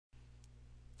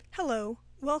Hello,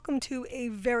 welcome to a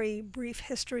very brief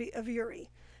history of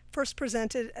Yuri, first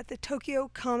presented at the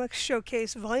Tokyo Comics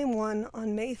Showcase Volume 1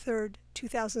 on May 3rd,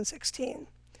 2016.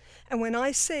 And when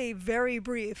I say very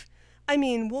brief, I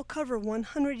mean we'll cover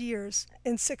 100 years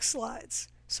in 6 slides,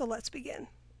 so let's begin.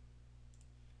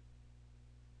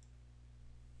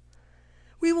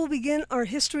 We will begin our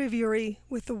history of Yuri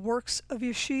with the works of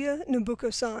Yoshiya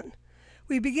Nobuko-san.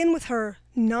 We begin with her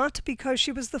not because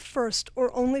she was the first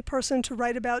or only person to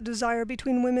write about desire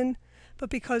between women, but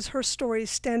because her stories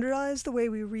standardize the way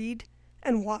we read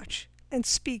and watch and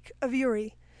speak of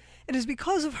Yuri. It is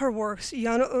because of her works,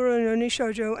 Yano Ura no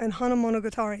Nishoujo and Hana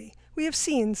Monogatari, we have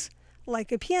scenes,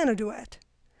 like a piano duet,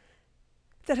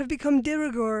 that have become de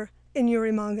rigueur in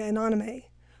Yuri manga and anime.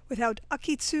 Without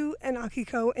Akitsu and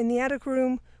Akiko in the attic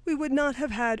room, we would not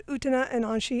have had Utena and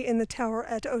Anshi in the tower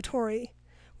at Otori.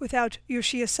 Without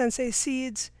Yoshiya-sensei's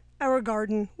seeds, our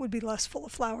garden would be less full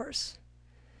of flowers.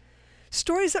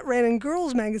 Stories that ran in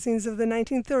girls' magazines of the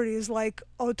 1930s, like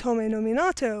Otome no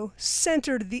Minato,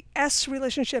 centered the S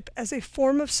relationship as a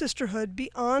form of sisterhood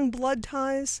beyond blood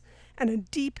ties and a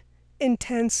deep,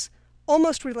 intense,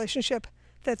 almost relationship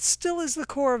that still is the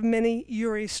core of many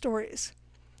Yuri stories.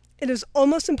 It is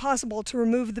almost impossible to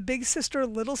remove the big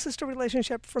sister-little sister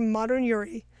relationship from modern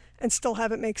Yuri and still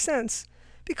have it make sense,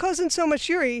 because in so much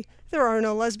Yuri, there are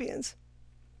no lesbians.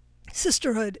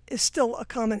 Sisterhood is still a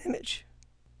common image.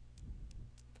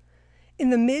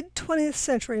 In the mid-20th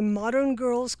century, modern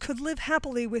girls could live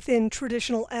happily within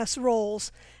traditional S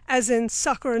roles, as in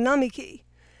Sakura Namiki,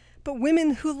 but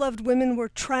women who loved women were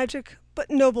tragic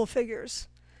but noble figures.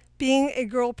 Being a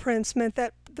girl prince meant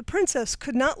that the princess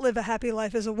could not live a happy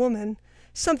life as a woman,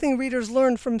 something readers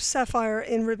learned from Sapphire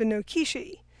in Ribbon no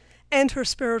Kishi, and her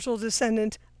spiritual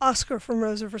descendant, Oscar from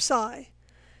Rose of Versailles.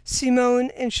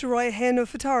 Simone in Shiroya no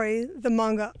Futari, the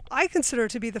manga I consider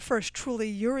to be the first truly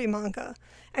Yuri manga,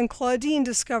 and Claudine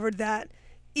discovered that,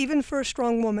 even for a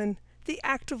strong woman, the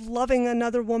act of loving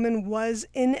another woman was,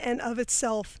 in and of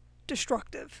itself,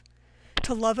 destructive.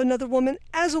 To love another woman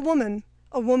as a woman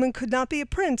could not be a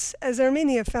prince, as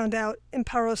Erminia found out in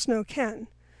Paros no Ken.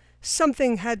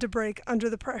 Something had to break under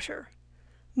the pressure.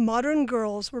 Modern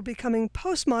girls were becoming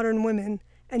postmodern women,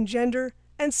 and gender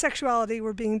and sexuality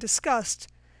were being discussed,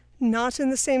 not in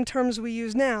the same terms we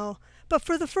use now, but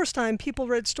for the first time people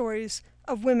read stories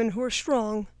of women who were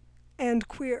strong and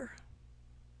queer.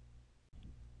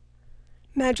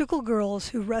 Magical girls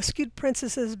who rescued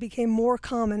princesses became more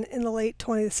common in the late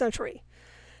 20th century.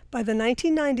 By the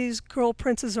 1990s, girl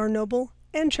princes are noble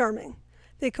and charming.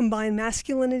 They combine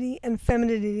masculinity and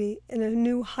femininity in a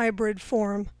new hybrid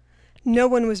form. No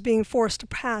one was being forced to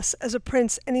pass as a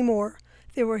prince anymore.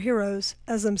 They were heroes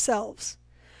as themselves.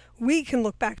 We can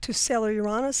look back to Sailor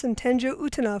Uranus and Tenjo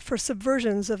Utena for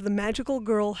subversions of the magical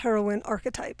girl heroine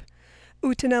archetype.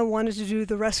 Utena wanted to do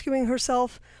the rescuing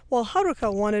herself, while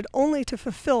Haruka wanted only to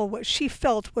fulfill what she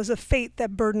felt was a fate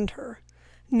that burdened her.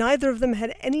 Neither of them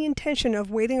had any intention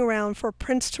of waiting around for a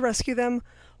prince to rescue them,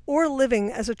 or living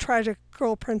as a tragic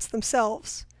girl prince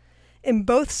themselves. In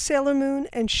both Sailor Moon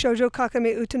and Shoujo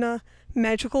Kakame Utena,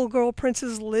 magical girl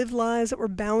princes lived lives that were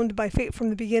bound by fate from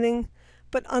the beginning,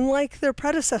 but unlike their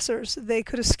predecessors, they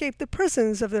could escape the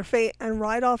prisons of their fate and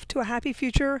ride off to a happy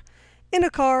future in a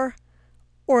car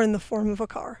or in the form of a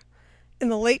car. In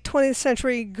the late 20th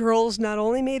century, girls not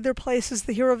only made their place as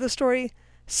the hero of the story,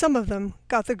 some of them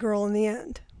got the girl in the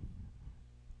end.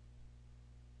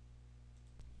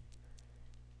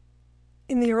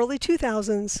 In the early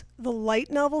 2000s, the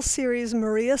light novel series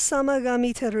Maria-sama ga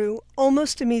Miteru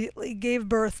almost immediately gave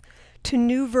birth to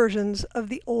new versions of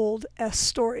the old S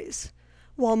stories.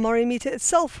 While Marimita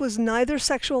itself was neither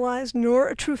sexualized nor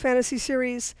a true fantasy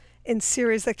series, in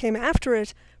series that came after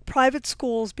it, private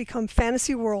schools become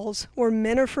fantasy worlds where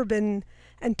men are forbidden,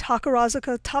 and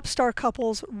Takarazuka top-star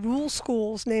couples rule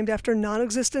schools named after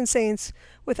non-existent saints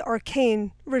with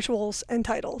arcane rituals and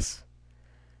titles.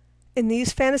 In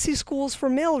these fantasy schools for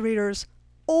male readers,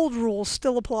 old rules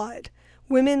still applied.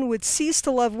 Women would cease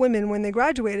to love women when they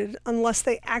graduated unless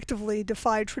they actively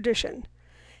defied tradition.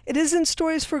 It is in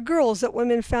stories for girls that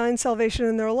women find salvation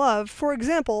in their love. For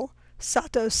example,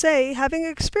 Sato Sei, having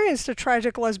experienced a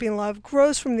tragic lesbian love,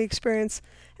 grows from the experience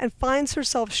and finds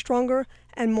herself stronger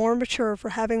and more mature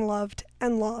for having loved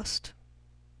and lost.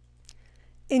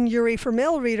 In Yuri for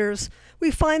male readers,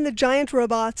 we find the giant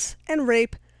robots and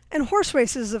rape and horse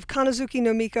races of Kanazuki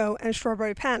no Miko and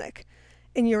Strawberry Panic.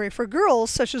 In Yuri for girls,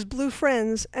 such as Blue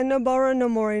Friends and Nobara no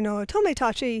Mori no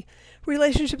Otometachi,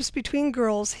 relationships between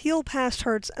girls heal past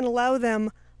hurts and allow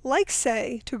them, like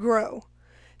Sei, to grow.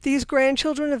 These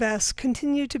grandchildren of S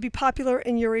continue to be popular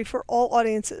in Yuri for all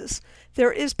audiences.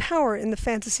 There is power in the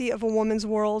fantasy of a woman's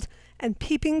world, and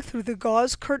peeping through the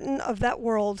gauze curtain of that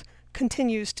world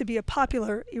continues to be a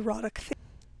popular erotic theme.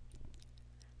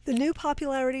 The new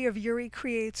popularity of Yuri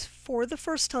creates, for the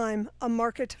first time, a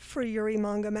market for Yuri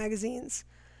manga magazines.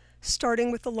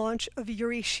 Starting with the launch of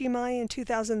Yuri Shimai in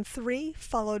 2003,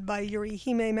 followed by Yuri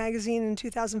Hime magazine in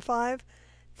 2005,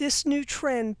 this new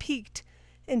trend peaked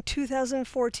in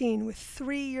 2014 with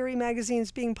 3 Yuri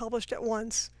magazines being published at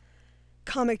once: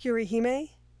 Comic Yuri Hime,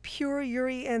 Pure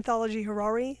Yuri Anthology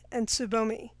Harari, and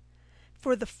Tsubomi.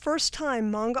 For the first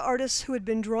time, manga artists who had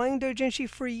been drawing doujinshi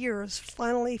for years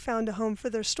finally found a home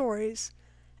for their stories,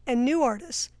 and new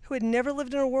artists who had never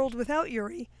lived in a world without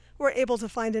Yuri were able to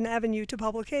find an avenue to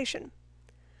publication.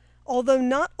 Although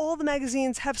not all the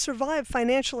magazines have survived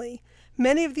financially,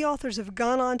 many of the authors have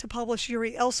gone on to publish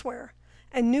Yuri elsewhere,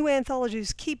 and new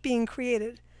anthologies keep being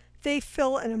created. They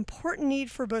fill an important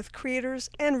need for both creators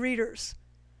and readers.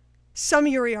 Some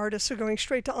Yuri artists are going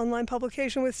straight to online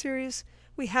publication with series.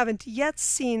 We haven't yet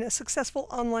seen a successful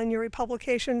online Yuri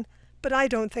publication, but I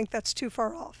don't think that's too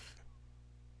far off.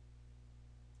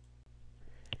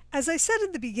 As I said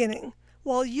at the beginning,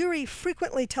 while Yuri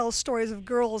frequently tells stories of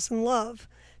girls and love,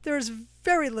 there is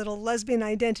very little lesbian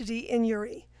identity in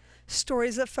Yuri.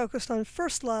 Stories that focused on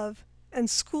first love and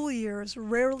school years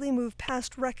rarely move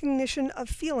past recognition of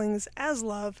feelings as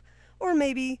love, or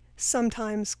maybe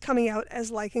sometimes coming out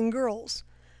as liking girls.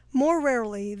 More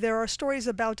rarely, there are stories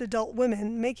about adult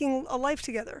women making a life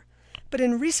together, but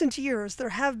in recent years there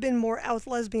have been more out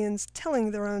lesbians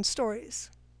telling their own stories.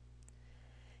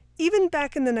 Even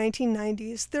back in the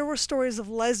 1990s, there were stories of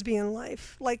lesbian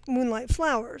life, like Moonlight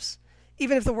Flowers,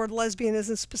 even if the word lesbian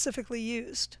isn't specifically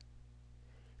used.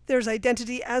 There's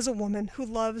identity as a woman who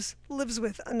lives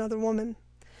with another woman.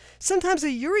 Sometimes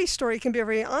a Yuri story can be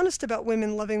very honest about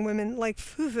women loving women, like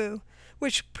Fufu,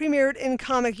 which premiered in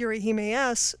Comic Yuri Hime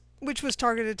S, which was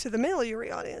targeted to the male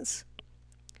Yuri audience.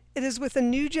 It is with a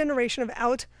new generation of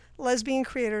out lesbian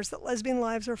creators that lesbian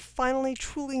lives are finally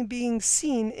truly being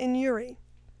seen in Yuri.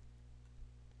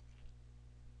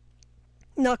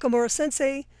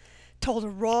 Nakamura-sensei told a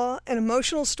raw and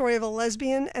emotional story of a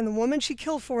lesbian and the woman she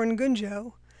killed for in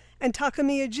Gunjo, and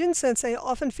Takamiya Jin-sensei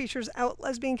often features out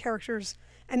lesbian characters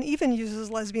and even uses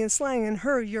lesbian slang in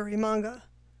her Yuri manga.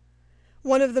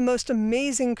 One of the most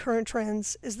amazing current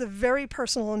trends is the very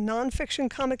personal non-fiction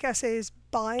comic essays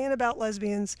by and about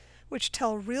lesbians, which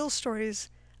tell real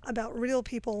stories about real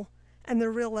people and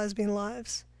their real lesbian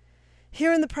lives.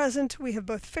 Here in the present, we have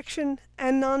both fiction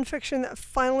and non-fiction that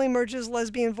finally merges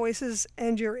lesbian voices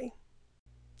and Yuri.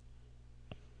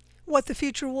 What the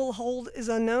future will hold is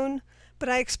unknown, but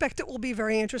I expect it will be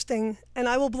very interesting, and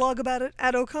I will blog about it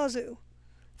at Okazu.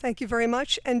 Thank you very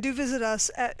much, and do visit us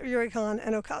at Yuricon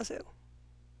and Okazu.